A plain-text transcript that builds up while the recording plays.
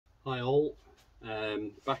Hi all,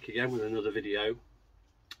 back again with another video.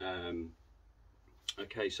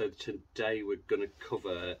 Okay, so today we're going to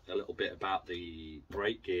cover a little bit about the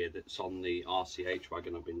brake gear that's on the RCH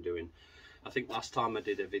wagon I've been doing. I think last time I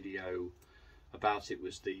did a video about it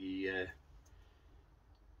was the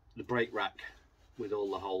brake rack with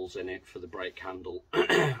all the holes in it for the brake handle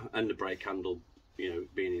and the brake handle, you know,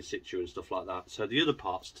 being in situ and stuff like that. So the other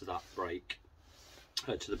parts to that brake,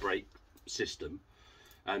 to the brake system,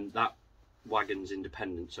 and that wagon's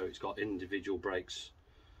independent, so it's got individual brakes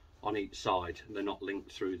on each side. They're not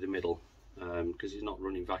linked through the middle because it's not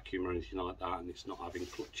running vacuum or anything like that, and it's not having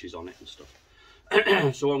clutches on it and stuff.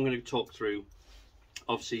 So I'm going to talk through,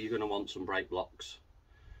 obviously you're going to want some brake blocks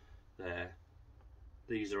there.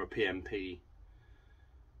 These are a PMP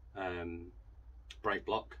brake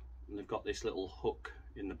block, and they've got this little hook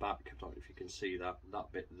in the back. I don't know if you can see that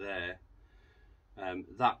bit there.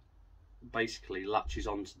 That basically latches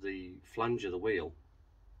onto the flange of the wheel,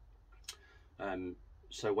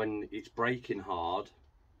 so when it's braking hard,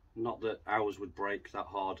 not that ours would brake that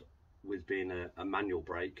hard with being a manual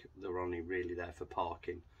brake, they're only really there for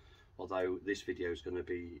parking, although this video is going to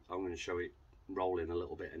be, I'm going to show it rolling a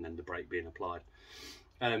little bit and then the brake being applied.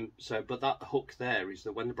 But that hook there is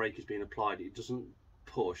that when the brake is being applied, it doesn't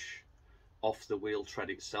push off the wheel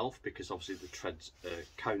tread itself, because obviously the tread's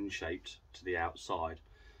cone shaped to the outside.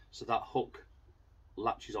 So that hook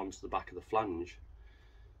latches onto the back of the flange,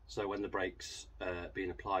 so when the brake's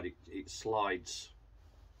being applied, it slides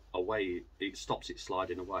away, it stops it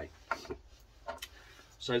sliding away.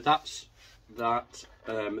 So that's that.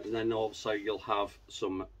 And then also you'll have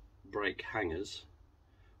some brake hangers,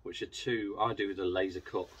 which are two, I do the laser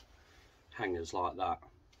cut hangers like that,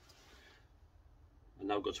 and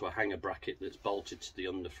they'll go to a hanger bracket that's bolted to the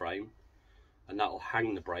underframe, and that'll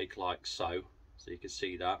hang the brake like so. So you can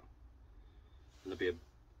see that, and there'll be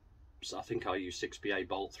so I think I use 6BA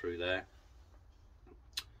bolt through there,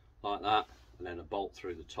 like that, and then a bolt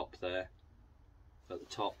through the top there, at the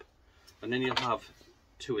top, and then you'll have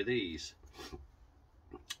two of these.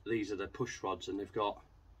 These are the push rods, and they've got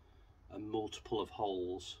a multiple of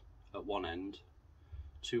holes at one end,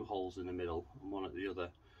 two holes in the middle, and one at the other.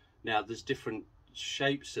 Now there's different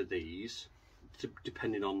shapes of these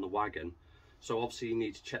depending on the wagon, so obviously you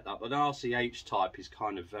need to check that, but an RCH type is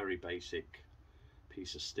kind of very basic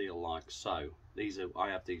piece of steel like so. These are,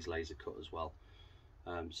 I have these laser cut as well,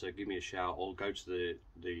 so give me a shout or go to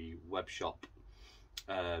the web shop,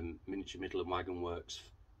 Miniature Midland Wagon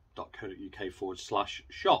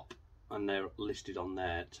Works.co.uk/shop, and they're listed on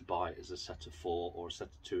there to buy as a set of 4 or a set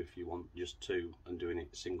of 2 if you want just 2 and doing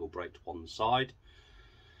it single brake to one side.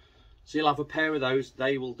 So you'll have a pair of those.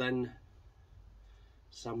 They will then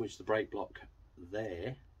sandwich the brake block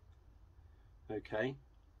there. Okay,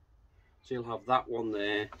 so you'll have that one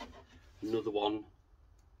there, another one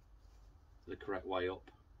the correct way up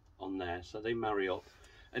on there, so they marry up.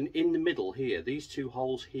 And in the middle here, these two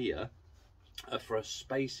holes here are for a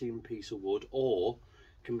spacing piece of wood, or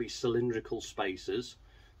can be cylindrical spacers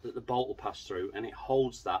that the bolt will pass through, and it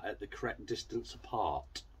holds that at the correct distance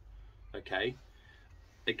apart. Okay,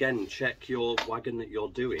 again, check your wagon that you're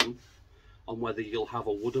doing on whether you'll have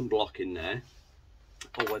a wooden block in there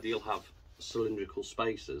or whether you'll have cylindrical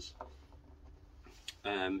spacers.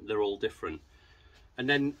 They're all different. And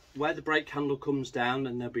then where the brake handle comes down,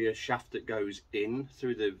 and there'll be a shaft that goes in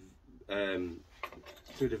through the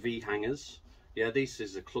V hangers. Yeah, this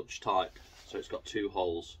is a clutch type, so it's got 2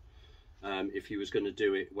 holes. If you was going to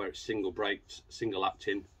do it where it's single braked, single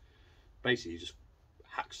acting, basically you just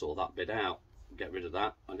hacksaw that bit out, get rid of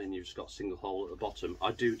that, and then you've just got a single hole at the bottom.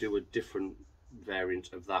 I do a different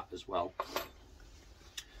variant of that as well.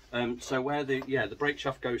 So where the brake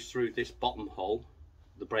shaft goes through this bottom hole,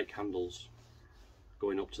 the brake handles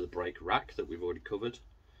going up to the brake rack that we've already covered,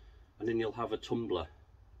 and then you'll have a tumbler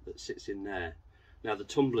that sits in there. Now the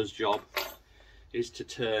tumbler's job is to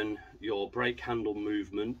turn your brake handle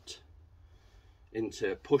movement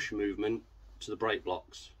into push movement to the brake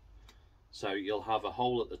blocks. So you'll have a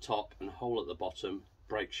hole at the top and a hole at the bottom,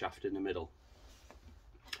 brake shaft in the middle.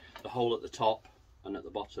 The hole at the top and at the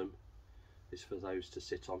bottom is for those to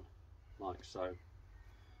sit on, like so.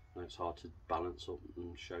 Now it's hard to balance up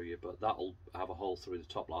and show you, but that'll have a hole through the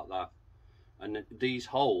top like that. And these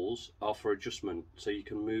holes are for adjustment, so you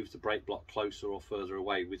can move the brake block closer or further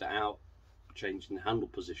away without changing the handle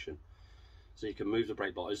position. So you can move the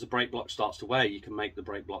brake block. As the brake block starts to wear, you can make the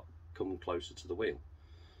brake block come closer to the wheel.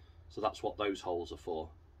 So that's what those holes are for.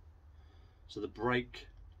 So the brake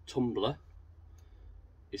tumbler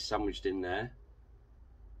is sandwiched in there.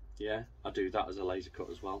 Yeah, I do that as a laser cut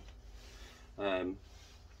as well.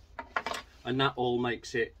 And that all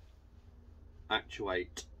makes it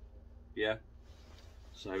actuate, yeah,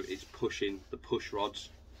 so it's pushing the push rods,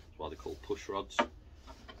 that's why they're called push rods,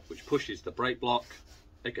 which pushes the brake block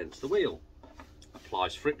against the wheel,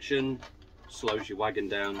 applies friction, slows your wagon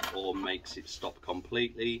down or makes it stop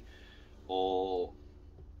completely, or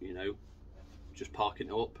you know, just parking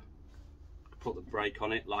it up, put the brake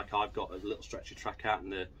on it, like I've got a little stretchy track out in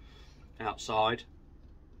the outside,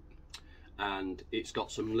 and it's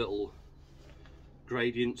got some little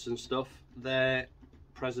gradients and stuff there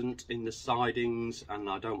present in the sidings, and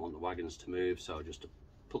I don't want the wagons to move, so I just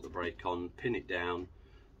put the brake on, pin it down.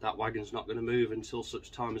 That wagon's not going to move until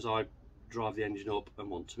such time as I drive the engine up and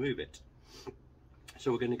want to move it.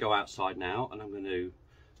 So we're going to go outside now, and I'm going to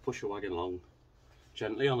push the wagon along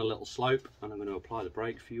gently on a little slope, and I'm going to apply the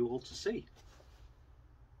brake for you all to see.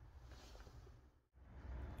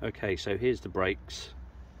 Okay, so here's the brakes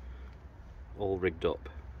all rigged up.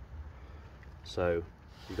 So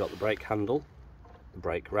you've got the brake handle, the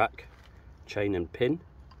brake rack, chain and pin,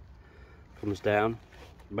 comes down,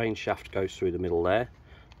 main shaft goes through the middle there,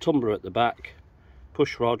 tumbler at the back,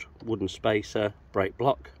 push rod, wooden spacer, brake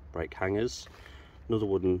block, brake hangers, another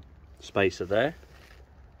wooden spacer there,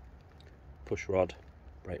 push rod,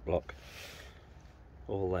 brake block,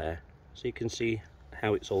 all there. So you can see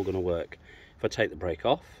how it's all going to work. If I take the brake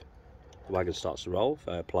off, the wagon starts to roll. If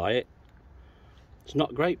I apply it, it's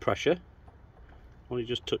not great pressure, only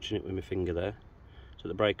just touching it with my finger there. So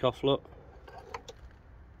the brake off, look.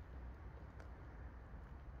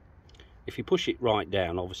 If you push it right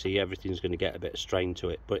down, obviously everything's going to get a bit of strain to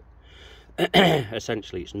it, but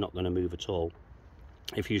essentially it's not going to move at all.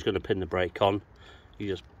 If you're going to pin the brake on, you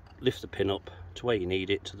just lift the pin up to where you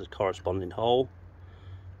need it, to the corresponding hole,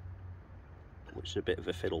 which is a bit of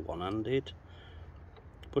a fiddle one-handed.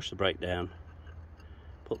 Push the brake down,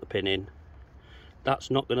 put the pin in. That's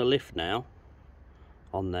not going to lift now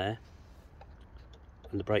on there,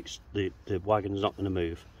 and the brakes, the wagon's not going to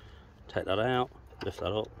move. Take that out, lift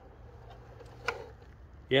that up.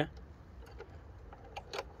 Yeah.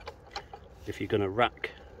 If you're going to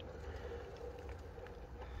rack,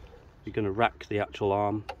 the actual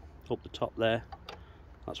arm up the top there.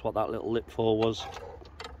 That's what that little lip for was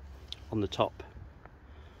on the top.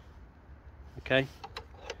 Okay.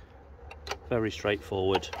 Very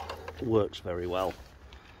straightforward, works very well.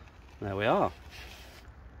 There we are.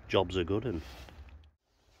 Jobs are good, and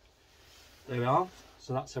there we are.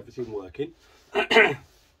 So that's everything working.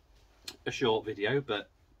 A short video, but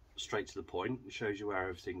straight to the point. It shows you where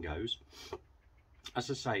everything goes.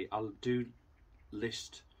 As I say, I'll do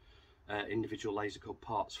list individual laser cut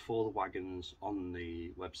parts for the wagons on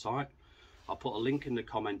the website. I'll put a link in the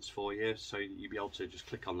comments for you, so you'll be able to just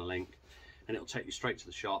click on the link and it'll take you straight to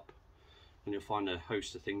the shop, and you'll find a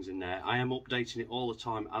host of things in there. I am updating it all the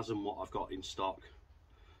time as and what I've got in stock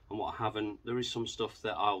and what I haven't. There is some stuff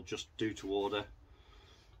that I'll just do to order,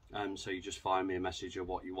 so you just find me a message of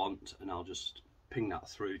what you want, and I'll just ping that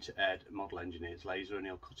through to Ed, Model Engineers Laser, and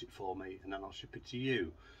he'll cut it for me, and then I'll ship it to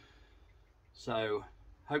you. So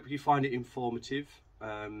hope you find it informative.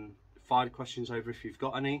 Fire questions over if you've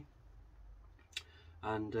got any,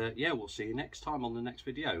 and yeah, we'll see you next time on the next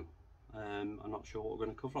video. I'm not sure what we're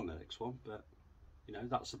going to cover on the next one, but you know,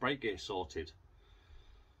 that's the brake gear sorted.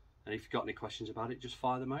 And if you've got any questions about it, just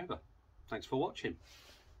fire them over. Thanks for watching.